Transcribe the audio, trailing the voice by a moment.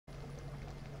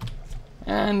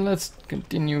And let's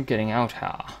continue getting out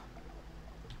here.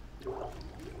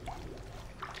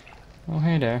 Oh,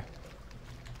 hey there.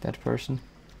 Dead person.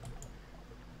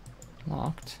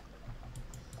 Locked.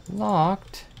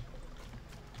 Locked.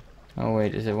 Oh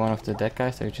wait, is it one of the dead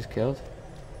guys that we just killed?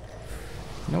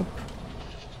 Nope.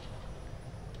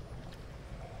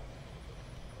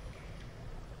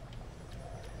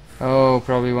 Oh,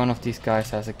 probably one of these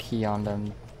guys has a key on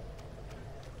them.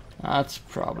 That's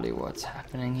probably what's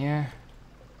happening here.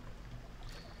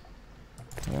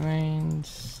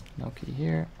 Remains. No key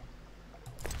here.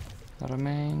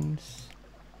 Remains.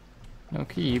 No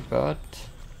key, but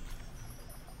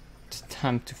it's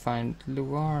time to find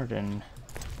Llewellyn.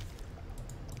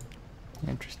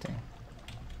 Interesting.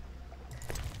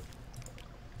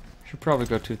 Should probably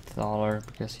go to Thaler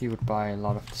because he would buy a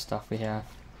lot of the stuff we have.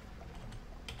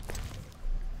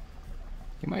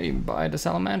 He might even buy the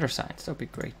salamander signs. That'd be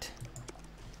great.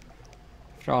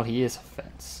 After all, he is a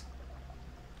fence.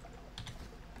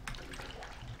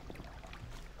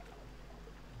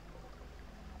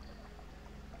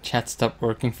 Chat stopped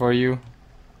working for you.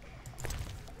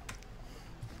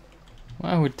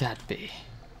 Why would that be?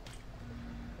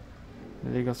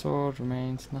 The legal sword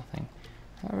remains nothing.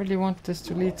 I really want this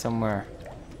to lead somewhere.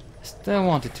 I still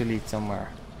want it to lead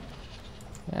somewhere.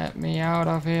 Get me out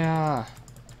of here.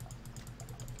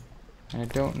 And I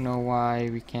don't know why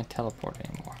we can't teleport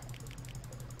anymore.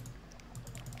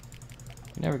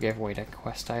 We never gave away that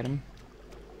quest item.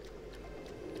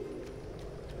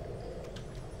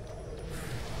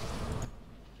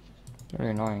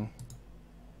 Very annoying.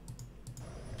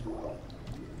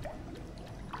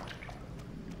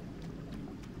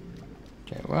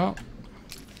 Okay, well,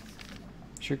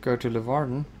 should go to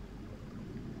Llewellyn.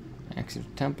 Exit to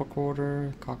Temple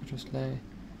Quarter, Cockatrice Lay.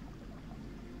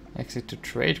 Exit to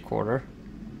Trade Quarter.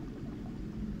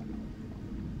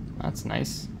 That's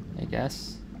nice, I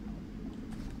guess.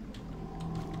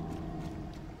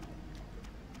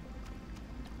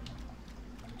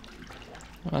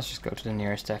 Well, let's just go to the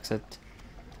nearest exit.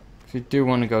 If you do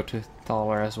want to go to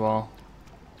Thaler as well,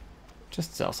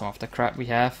 just sell some of the crap we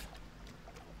have.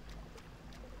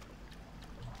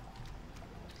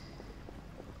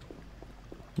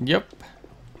 Yep.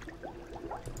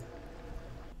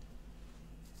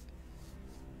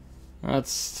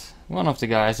 That's one of the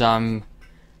guys I'm,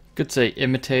 could say,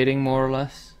 imitating more or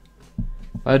less.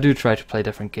 But I do try to play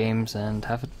different games and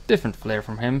have a different flair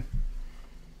from him.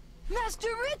 Master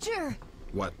Richard!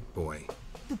 What, boy?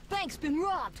 The bank's been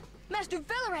robbed. Master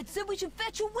Vellerat said we should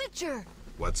fetch a witcher.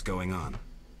 What's going on?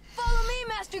 Follow me,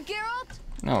 Master Geralt.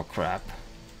 Oh crap.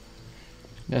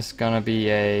 This is gonna be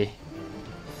a...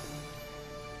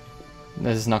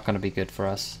 This is not gonna be good for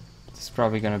us. This is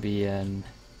probably gonna be an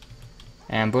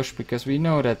ambush because we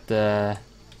know that the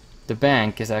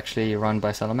bank is actually run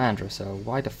by Salamander, so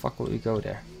why the fuck would we go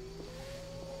there?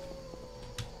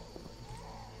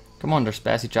 Come on there,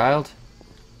 Spazzy child.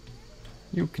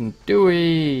 You can do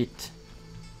it!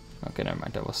 Okay, never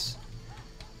mind, that was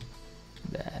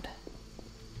bad.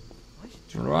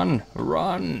 Run!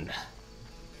 Run!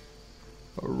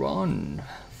 Run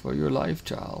for your life,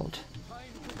 child.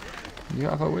 You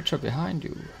have a witcher behind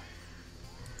you.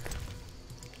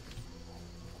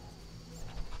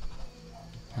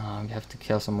 Oh, we have to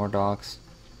kill some more dogs.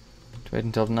 To wait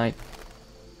until the night.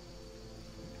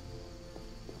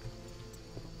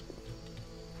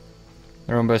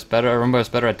 Rumba is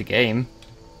better at the game.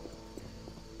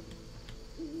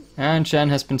 And Shen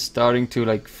has been starting to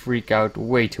like freak out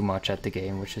way too much at the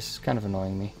game, which is kind of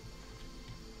annoying me.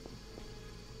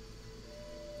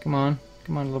 Come on,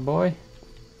 little boy.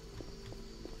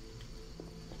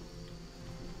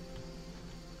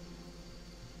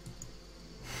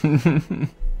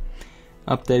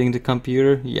 Updating the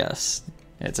computer? Yes,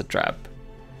 it's a trap.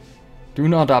 Do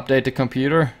not update the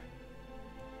computer.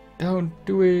 Don't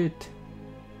do it.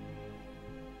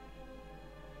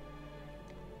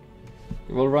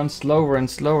 It will run slower and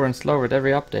slower and slower with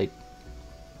every update.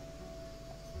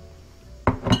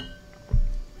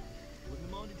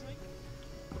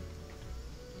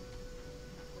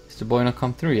 Is the boy not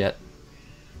come through yet?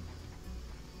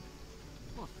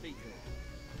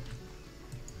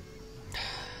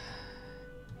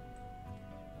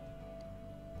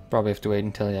 Probably have to wait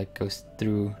until it goes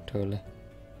through totally.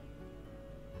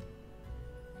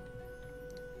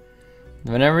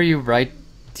 Whenever you write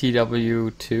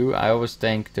TW2, I always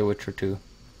think The Witcher 2.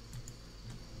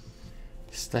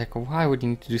 It's like, why would you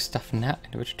need to do stuff in The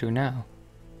Witcher 2 now?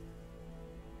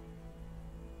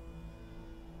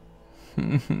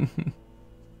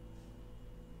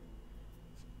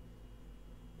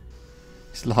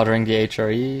 Slaughtering the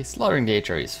HRE? Slaughtering the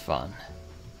HRE is fun.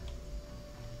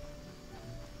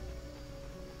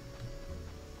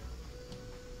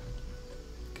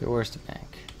 Okay, where's the bank?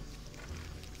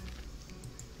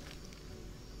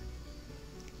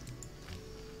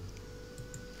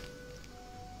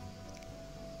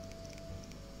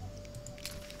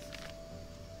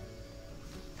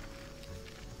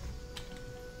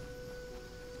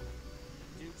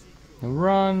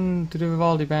 Run to the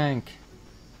Vivaldi Bank.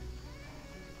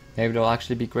 Maybe they'll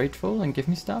actually be grateful and give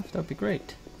me stuff. That'd be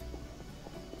great.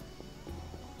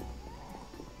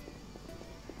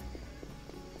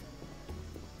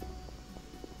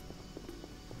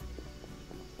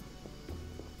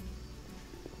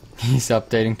 He's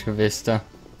updating to Vista.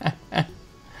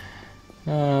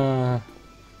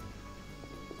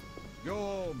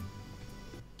 Go.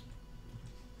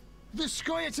 The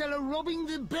Scoia'tael are robbing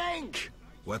the bank!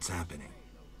 What's happening?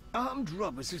 Armed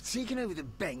robbers have taken over the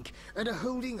bank and are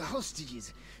holding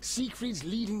hostages. Siegfried's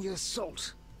leading the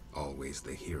assault. Always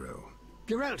the hero.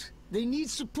 Geralt, they need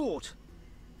support.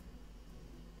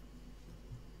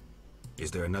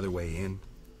 Is there another way in?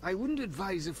 I wouldn't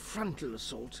advise a frontal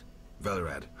assault.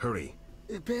 Velorad, hurry.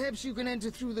 Perhaps you can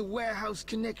enter through the warehouse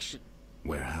connection.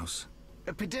 Warehouse?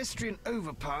 A pedestrian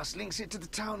overpass links it to the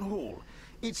town hall.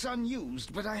 It's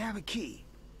unused, but I have a key.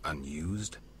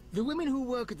 Unused? The women who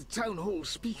work at the town hall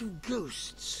speak of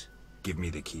ghosts. Give me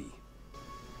the key.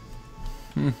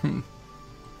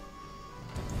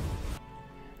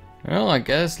 Well, I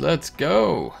guess let's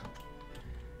go.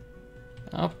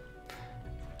 Up.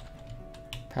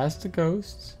 Past the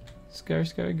ghosts. Scary,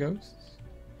 scary ghosts.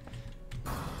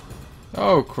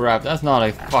 Oh crap, that's not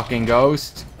a fucking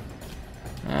ghost.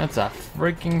 That's a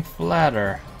freaking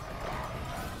flatter.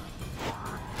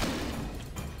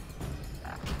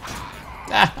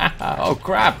 Oh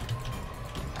crap!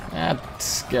 That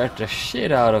scared the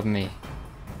shit out of me.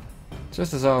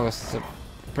 Just as I was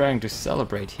preparing to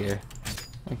celebrate here.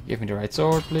 Okay, give me the right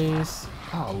sword, please.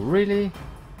 Oh, really?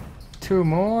 2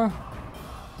 more?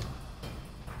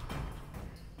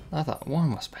 I thought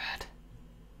 1 was bad.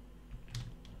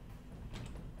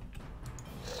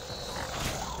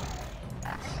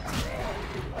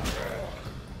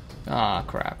 Ah,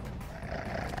 crap.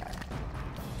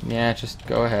 Yeah, just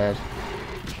go ahead.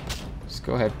 Just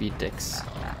go ahead, beat dicks.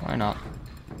 Why not?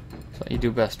 That's what you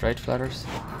do best, right, Flatters?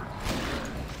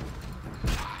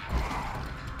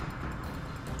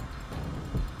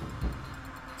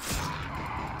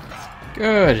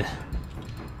 Good!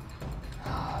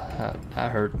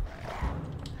 That hurt.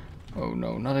 Oh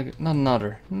no, not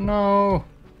another. No!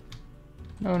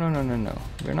 No, no, no, no, no.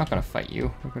 We're not gonna fight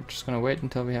you. We're just gonna wait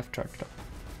until we have charged up.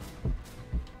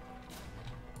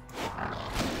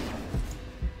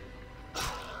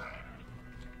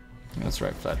 That's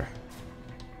right, Flatter.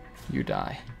 You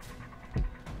die.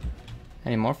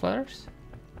 Any more Flatters?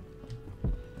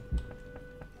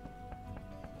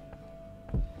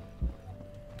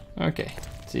 Okay.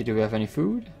 See, do we have any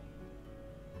food?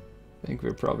 I think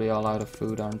we're probably all out of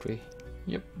food, aren't we?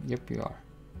 Yep, we are.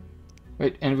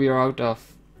 Wait, and we are out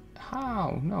of...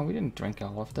 How? No, we didn't drink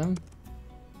all of them.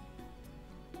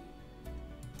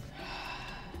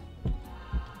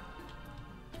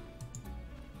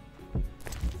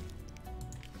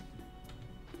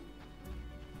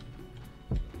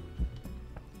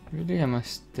 Really? Am I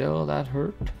still that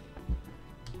hurt?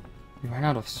 We ran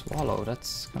out of swallow.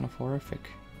 That's kind of horrific.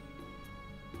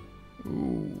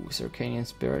 Ooh, Circanian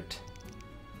Spirit.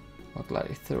 I'll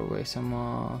gladly throw away some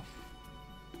off.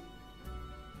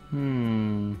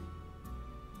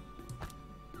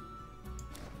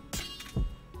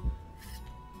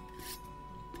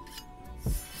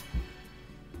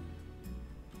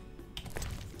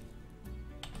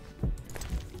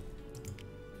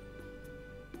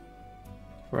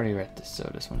 I've already read this, so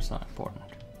this one's not important.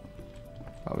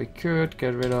 But we could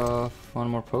get rid of 1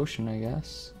 more potion, I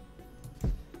guess.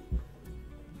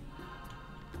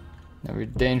 Now we're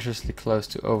dangerously close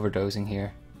to overdosing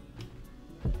here.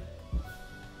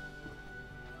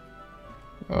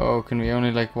 Oh, can we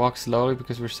only like walk slowly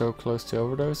because we're so close to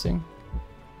overdosing?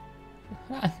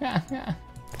 I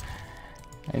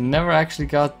never actually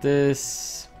got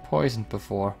this poisoned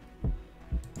before.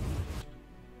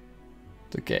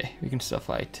 It's okay, we can still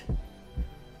fight.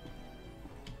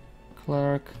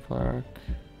 Clerk. Can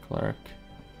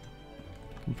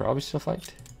probably still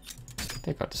fight.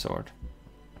 Take out the sword.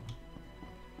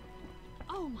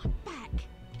 Oh, my back.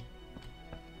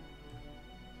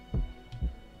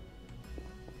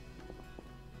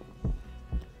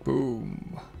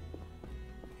 Boom.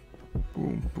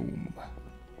 Boom, boom.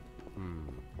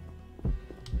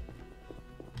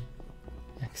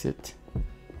 Exit.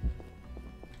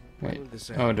 Wait.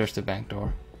 Oh, there's the bank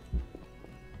door.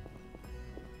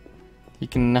 He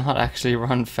cannot actually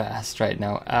run fast right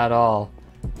now at all.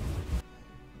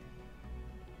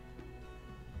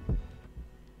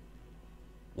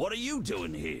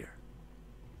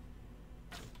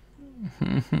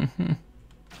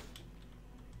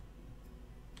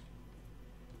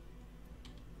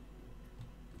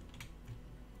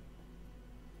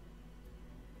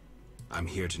 I'm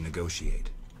here to negotiate.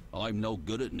 I'm no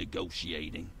good at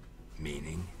negotiating.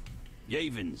 Meaning?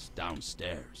 Yavin's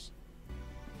downstairs.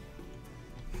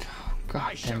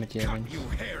 God damn it, Yevon. You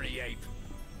hairy ape!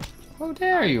 How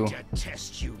dare you?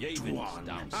 Detest you, Yavin's Dwan.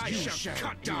 downstairs. I shall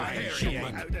cut your hairy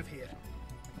ape out of here.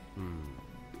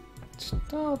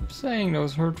 Stop saying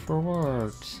those hurtful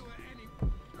words.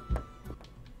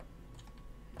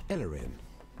 Ellerin.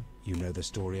 You know the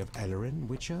story of Ellerin,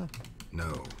 Witcher?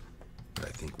 No. But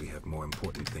I think we have more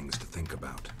important things to think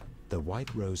about. The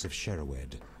White Rose of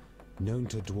Sherwood, known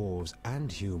to dwarves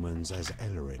and humans as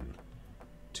Ellerin.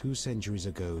 2 centuries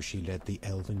ago, she led the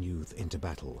elven youth into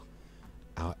battle.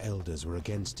 Our elders were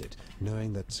against it,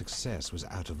 knowing that success was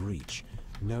out of reach,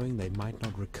 knowing they might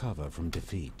not recover from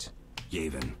defeat.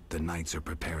 Yavin, the knights are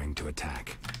preparing to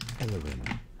attack.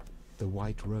 Ellerin, the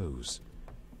White Rose.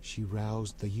 She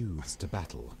roused the youths to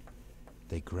battle.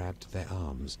 They grabbed their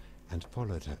arms and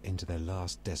followed her into their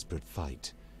last desperate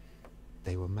fight.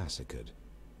 They were massacred,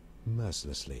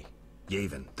 mercilessly.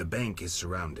 Yavin, the bank is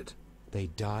surrounded. They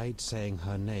died saying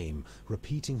her name,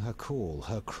 repeating her call,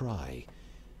 her cry.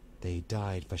 They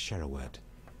died for Sherwood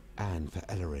and for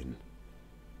Ellerin,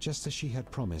 just as she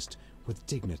had promised, with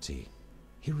dignity,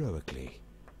 heroically,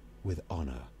 with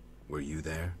honor. Were you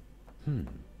there?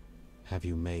 Have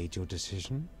you made your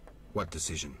decision? What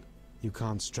decision? You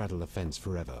can't straddle a fence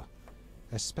forever,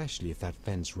 especially if that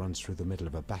fence runs through the middle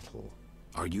of a battle.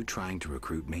 Are you trying to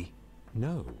recruit me?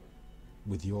 No.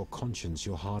 With your conscience,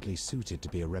 you're hardly suited to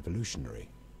be a revolutionary.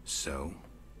 So?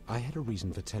 I had a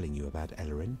reason for telling you about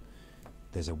Ellerin.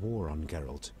 There's a war on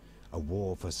Geralt. A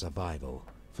war for survival,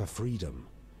 for freedom.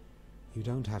 You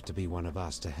don't have to be one of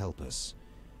us to help us.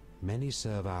 Many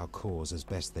serve our cause as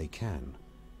best they can.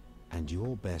 And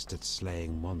you're best at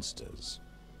slaying monsters.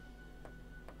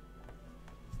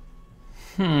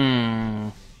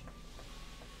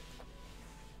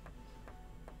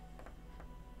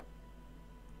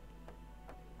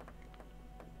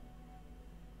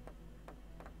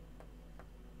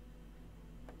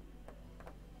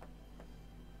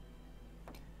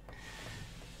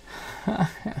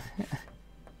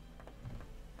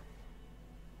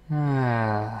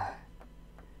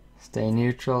 Stay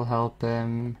neutral, help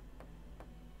him.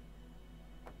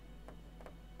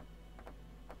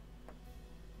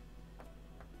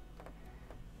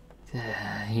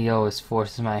 He always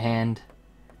forces my hand.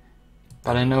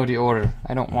 But I know the order.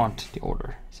 I don't want the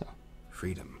order, so.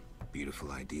 Freedom.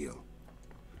 Beautiful ideal.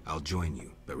 I'll join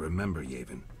you, but remember,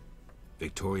 Yavin,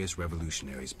 victorious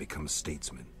revolutionaries become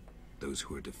statesmen. Those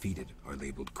who are defeated are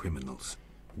labeled criminals.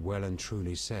 Well and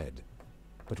truly said.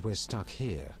 But we're stuck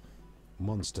here.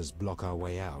 Monsters block our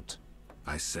way out.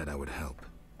 I said I would help.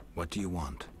 What do you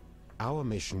want? Our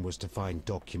mission was to find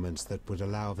documents that would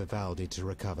allow Vivaldi to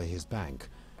recover his bank.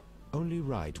 Only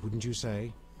right, wouldn't you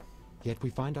say? Yet we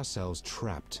find ourselves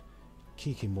trapped.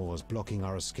 Kikimore's blocking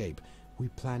our escape. We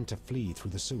plan to flee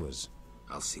through the sewers.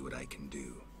 I'll see what I can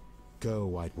do. Go,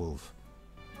 White Wolf.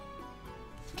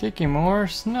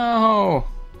 Kikimores? No!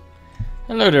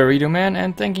 Hello there, Rito Man,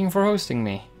 and thank you for hosting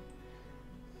me.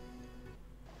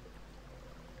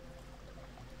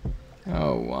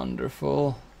 Oh,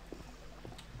 wonderful.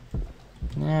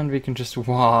 And we can just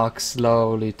walk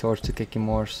slowly towards the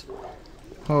Kikimores,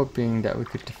 hoping that we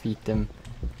could defeat them.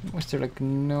 Was there like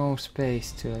no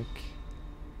space to like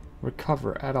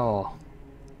recover at all?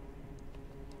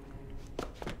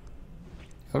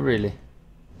 Oh really?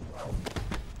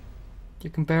 You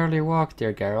can barely walk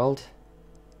there, Geralt.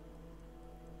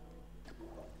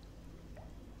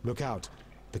 Look out!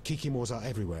 The Kikimores are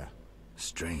everywhere.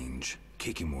 Strange.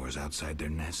 Kikimore's outside their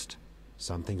nest.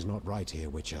 Something's not right here,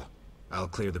 Witcher. I'll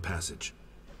clear the passage.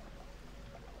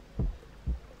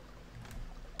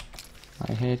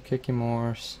 I hate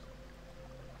Kikimores.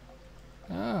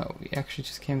 Oh, we actually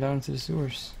just came down to the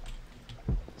sewers.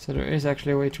 So there is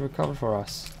actually a way to recover for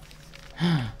us.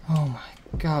 Oh my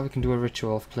god, we can do a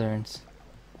ritual of clearance.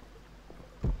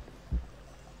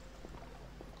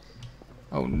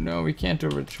 Oh no, we can't do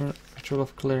a ritual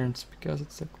of clearance because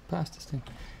it's like past this thing.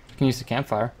 We can use the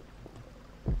campfire.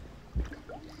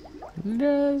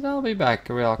 Yes, I'll be back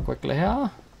real quickly, huh?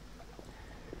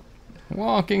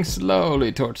 Walking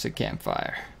slowly towards the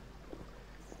campfire.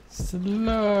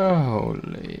 Slowly.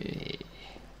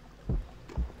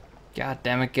 God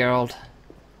damn it, Geralt.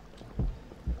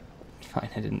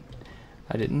 Fine,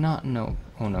 I did not know.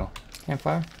 Oh no.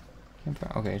 Campfire?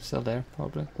 Campfire? Okay, it's still there,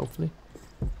 probably, hopefully.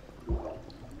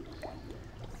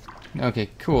 Okay,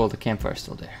 cool, the campfire's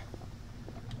still there.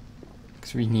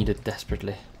 Because we need it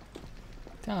desperately.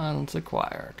 Talents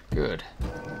acquired. Good.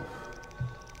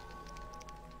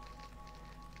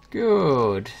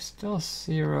 Good. Still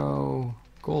 0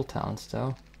 gold talents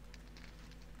though.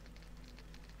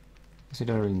 Because we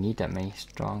don't really need that many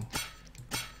strong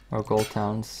or gold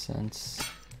talents since,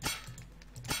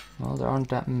 well, there aren't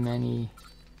that many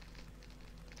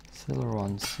silver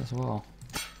ones as well.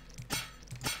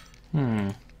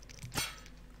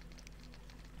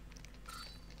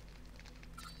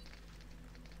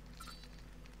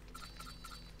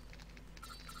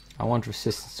 I want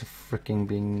resistance to freaking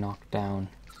being knocked down.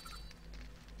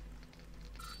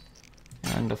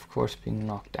 And of course being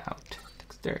knocked out.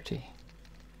 Dexterity.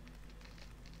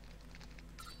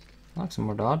 I like some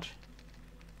more dodge.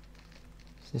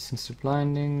 Resistance to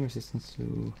blinding, resistance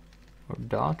to or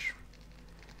dodge.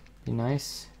 Be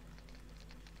nice.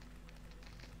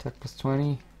 Attack plus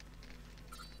 20.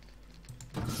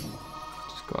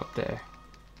 Just go up there.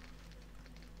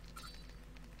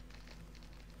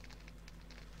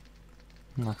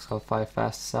 Knocks out 5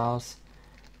 fast cells.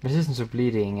 Resistance to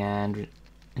bleeding and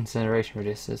incineration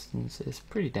resistance is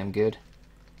pretty damn good.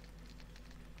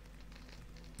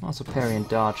 Also parry and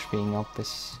dodge being up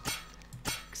is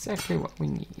exactly what we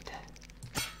need.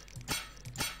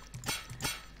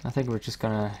 I think we're just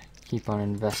gonna keep on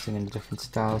investing in the different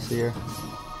styles here.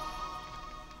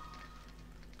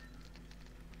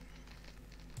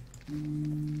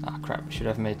 Ah crap, we should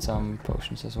have made some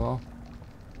potions as well.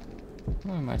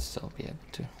 We might still be able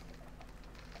to.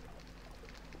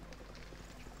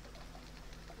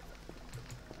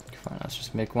 Fine, let's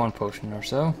just make 1 potion or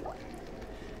so.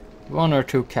 1 or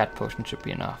 2 cat potions should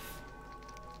be enough.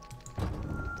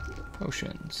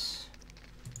 Potions.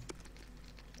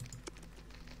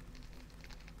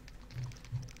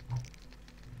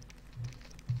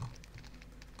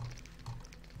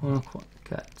 One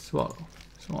cat swallow.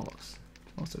 Swallows.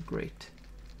 Also great.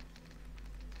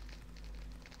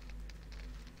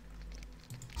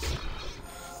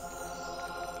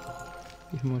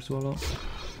 Give more swallow.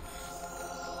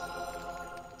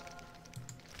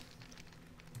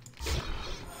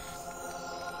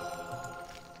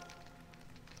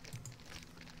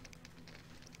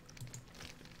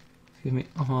 Give me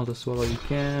all the swallow you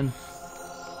can.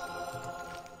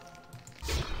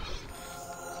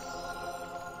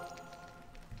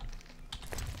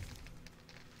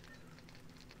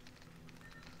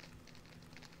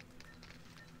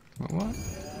 What?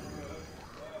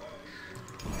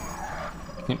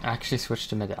 You can actually switch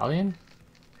to medallion?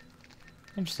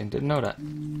 Interesting, didn't know that.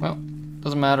 Well,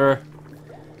 doesn't matter.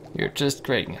 You're just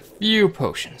creating a few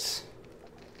potions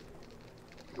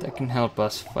that can help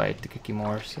us fight the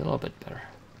Kikimores a little bit better.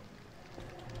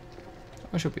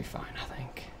 We should be fine, I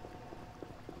think.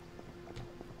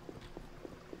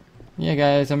 Yeah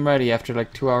guys, I'm ready after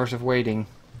like 2 hours of waiting.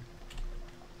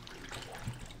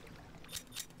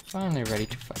 Finally ready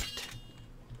to fight.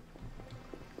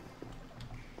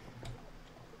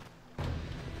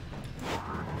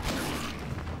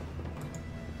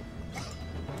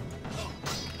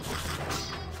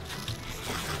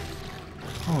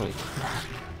 Holy crap.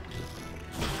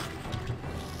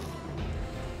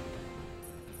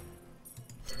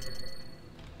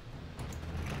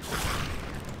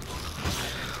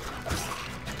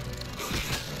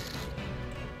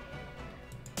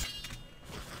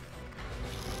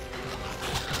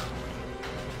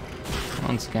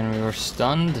 Once again we were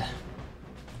stunned.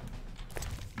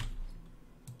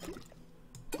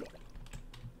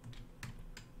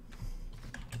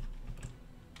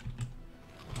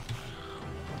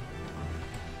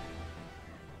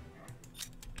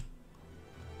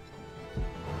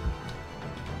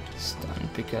 Stunned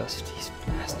because of these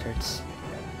bastards.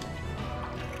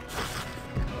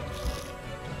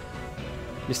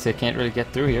 At least they can't really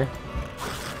get through here.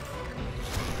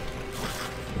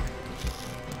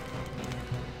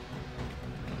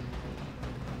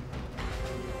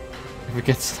 If we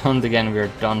get stunned again, we are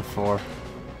done for.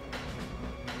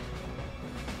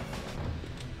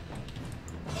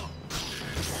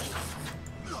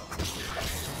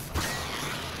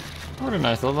 What a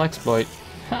nice little exploit.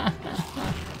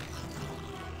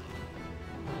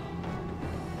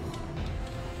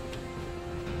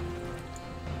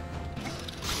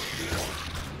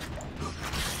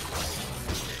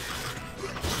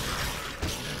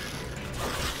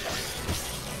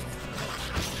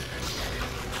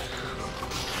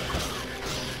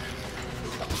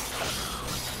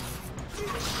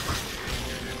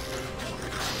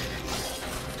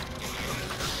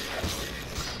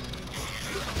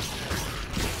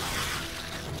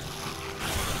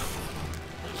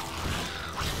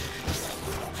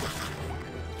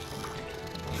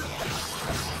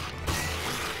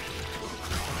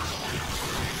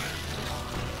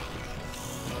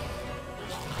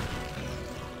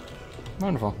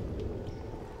 Wonderful.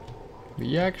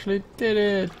 We actually did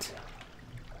it!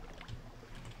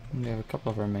 We have a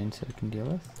couple of remains that we can deal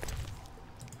with.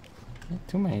 Not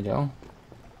too many though.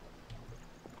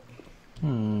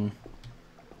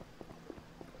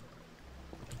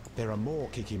 There are more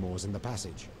Kikimors in the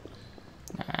passage.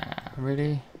 Ah,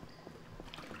 really?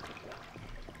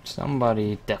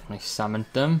 Somebody definitely summoned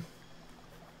them.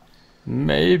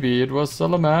 Maybe it was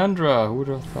Salamandra, who would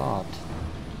have thought?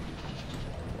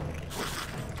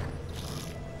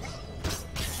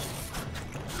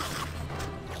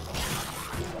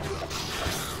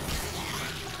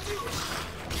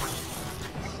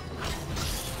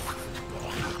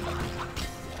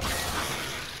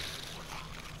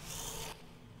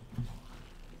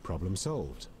 Problem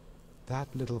solved.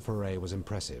 That little foray was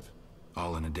impressive.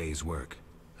 All in a day's work.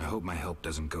 I hope my help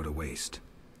doesn't go to waste.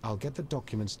 I'll get the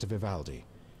documents to Vivaldi.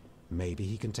 Maybe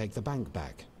he can take the bank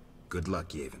back. Good luck,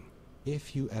 Yavin.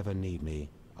 If you ever need me,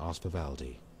 ask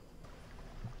Vivaldi.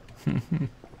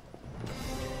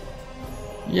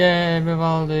 Yay,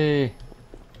 Vivaldi!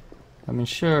 I mean,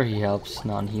 sure, he helps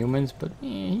non-humans, but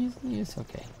he's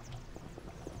okay.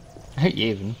 I hate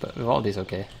Yavin, but Vivaldi's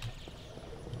okay.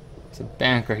 He's a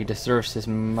banker, he deserves his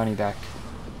money back.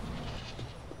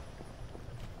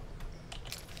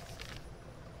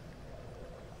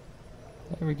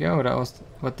 There we go, that was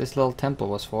what this little temple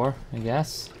was for, I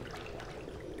guess.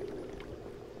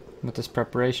 What this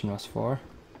preparation was for.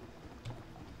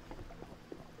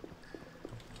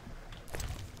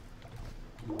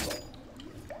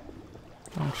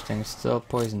 Interesting, it's still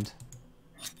poisoned.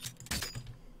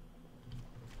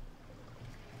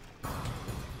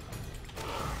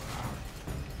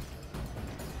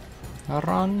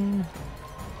 Run!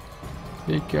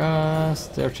 Because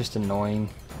they're just annoying.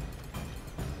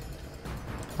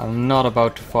 I'm not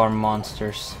about to farm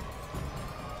monsters.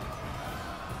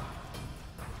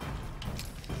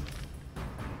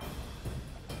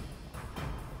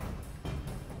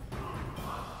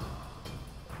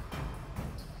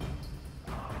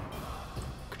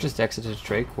 Could just exit to the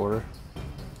trade quarter.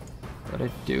 But I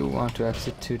do want to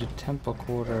exit to the temple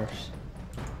quarters.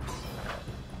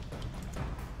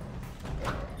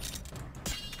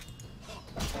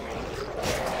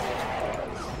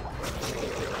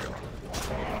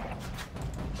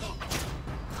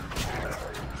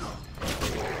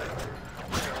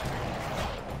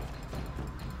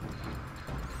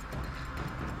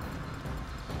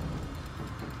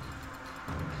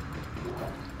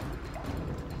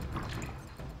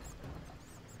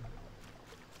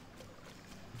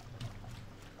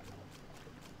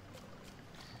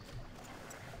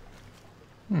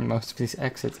 Most of these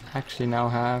exits actually now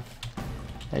have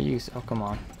a use. Oh, come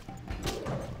on.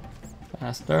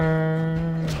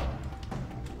 Faster.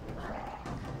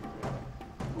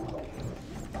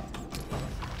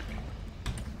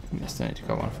 I still need to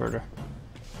go one further.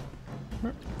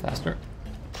 Faster.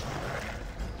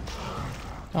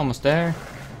 Almost there.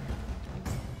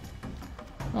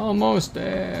 Almost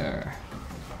there.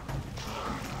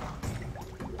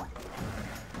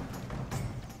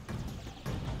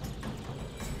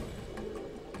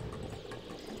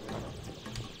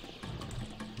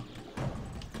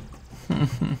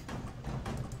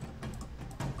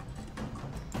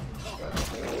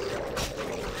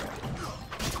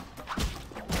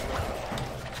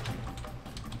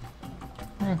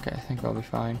 Okay, I think I'll be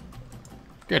fine.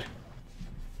 Good.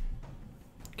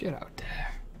 Get out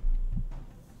there.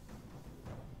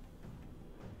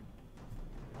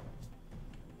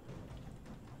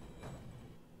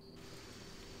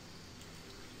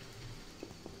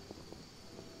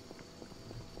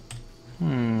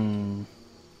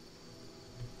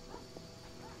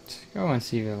 Let's go and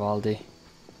see Vivaldi.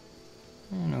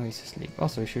 Oh no, he's asleep.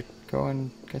 Also, we should go and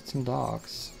get some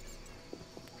dogs.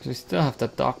 Because we still have the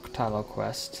dog tallow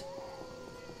quest.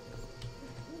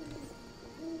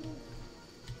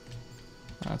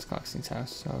 That's Coxswain's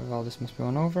house, so Vivaldi's must be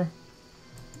on over.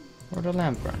 Or the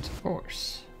lamp burns, of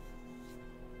course.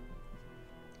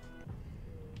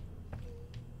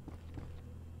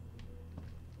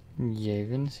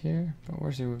 Yavin's here, but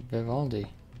where's Vivaldi?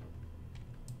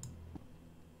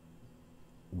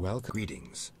 Welcome.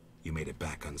 Greetings. You made it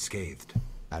back unscathed.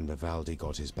 And Vivaldi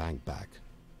got his bank back.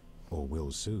 Or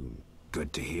will soon.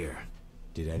 Good to hear.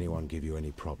 Did anyone give you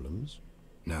any problems?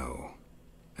 No.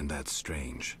 And that's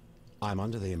strange. I'm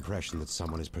under the impression that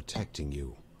someone is protecting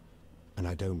you. And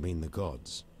I don't mean the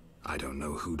gods. I don't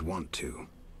know who'd want to.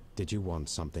 Did you want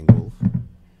something, Wolf?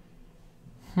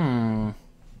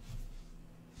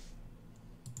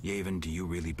 Yavin, do you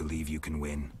really believe you can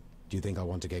win? Do you think I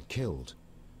want to get killed?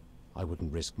 I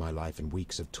wouldn't risk my life in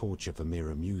weeks of torture for mere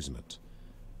amusement.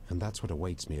 and that's what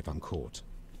awaits me if I'm caught.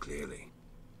 Clearly.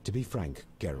 To be frank,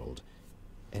 Geralt,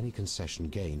 any concession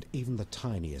gained, even the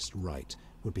tiniest right,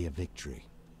 would be a victory.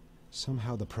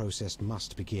 Somehow the process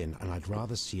must begin, and I'd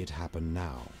rather see it happen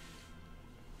now.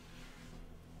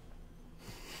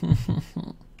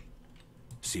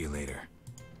 See you later.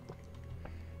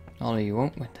 Only you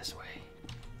won't win this way.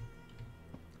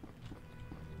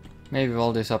 Maybe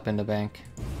all this up in the bank.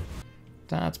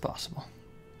 That's possible.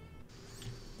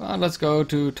 Well, let's go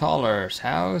to Toller's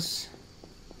house.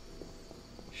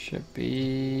 Should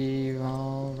be,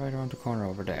 well, right around the corner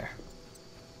over there.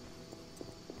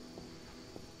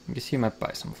 I guess he might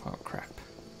buy some crap.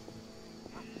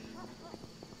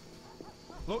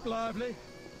 Look lively.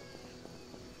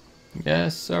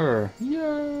 Yes, sir.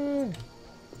 Yay!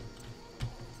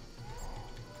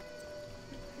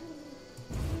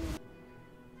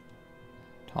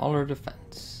 Taller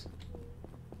defense.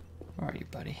 Where are you,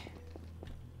 buddy?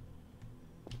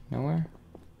 Nowhere?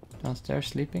 Downstairs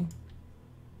sleeping?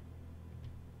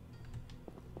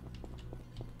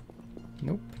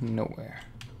 Nope, nowhere.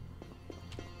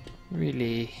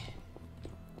 Really?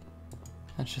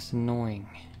 That's just annoying.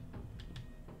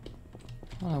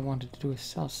 All I wanted to do is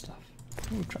sell stuff.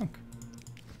 Ooh, trunk.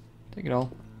 Take it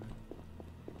all.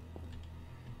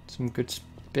 Some good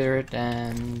spirit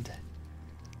and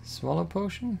swallow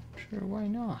potion? Sure, why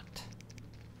not?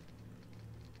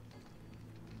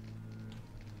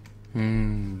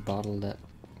 Bottle that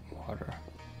water.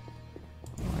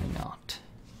 Why not?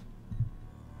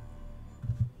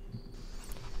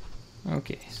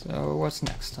 Okay, so what's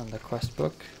next on the quest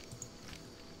book?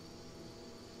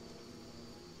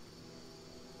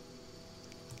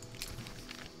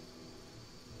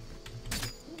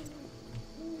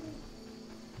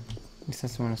 At least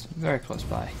this one is very close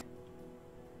by.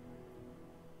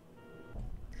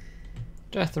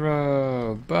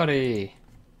 Jethro, buddy!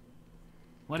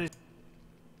 What is...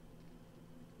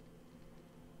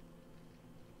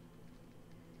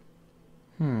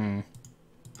 I'm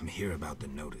here about the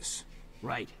notice.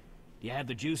 Right. Do you have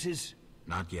the juices?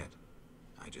 Not yet.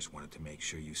 I just wanted to make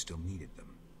sure you still needed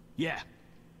them. Yeah.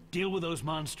 Deal with those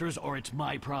monsters or it's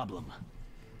my problem.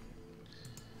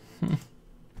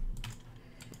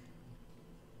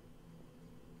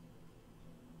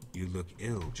 You look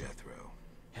ill, Jethro.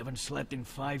 Haven't slept in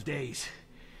 5 days,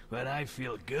 but I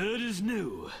feel good as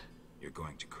new. You're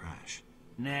going to crash.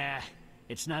 Nah,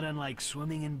 it's not unlike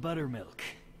swimming in buttermilk.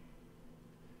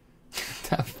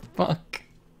 The fuck?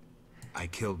 I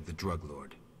killed the drug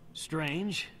lord.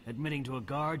 Strange, admitting to a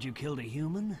guard you killed a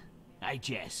human? I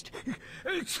jest.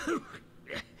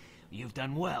 You've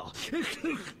done well.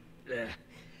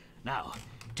 Now,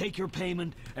 take your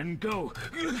payment and go.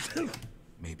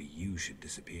 Maybe you should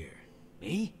disappear.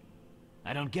 Me?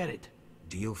 I don't get it.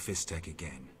 Deal Fistek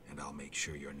again, and I'll make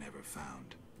sure you're never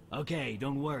found. Okay,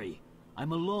 don't worry.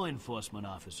 I'm a law enforcement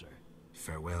officer.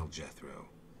 Farewell, Jethro.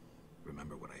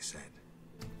 Remember what I said.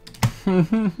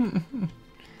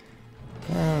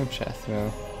 Oh,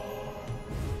 Jethro.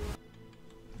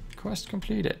 Quest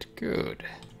completed. Good.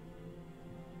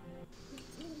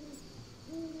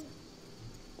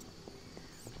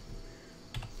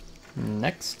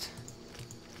 Next.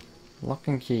 Lock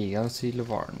and key. Go see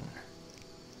Lavarn.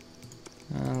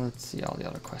 Let's see all the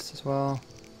other quests as well.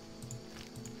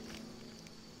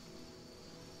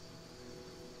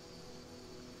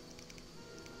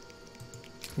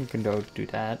 You can go do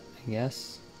that, I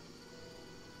guess.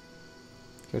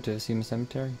 Go to the Seaman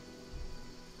Cemetery.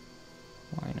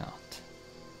 Why not?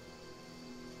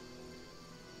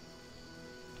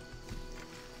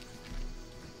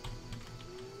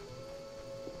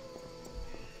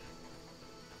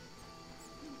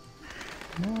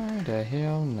 Why the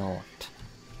hell not?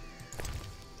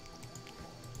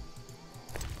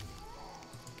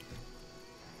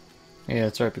 Yeah,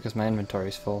 that's right, because my inventory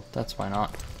is full. That's why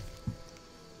not.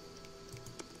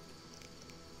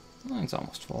 Mine's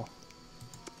almost full.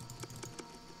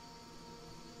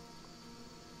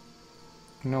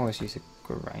 You can always use a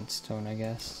grindstone, I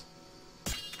guess.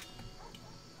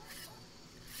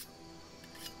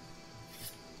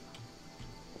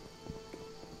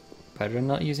 Better than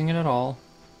not using it at all.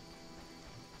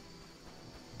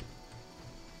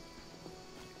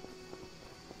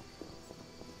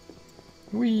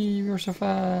 Whee, we were so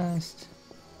fast.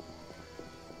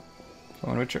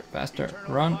 Come on, Witcher, faster,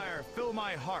 Eternal run. fire, fill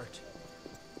my heart.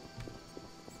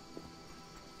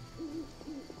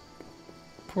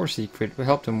 Poor Siegfried, we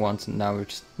helped him once and now we're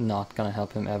just not gonna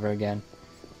help him ever again.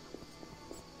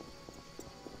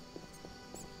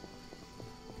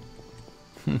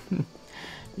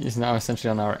 He's now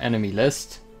essentially on our enemy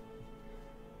list.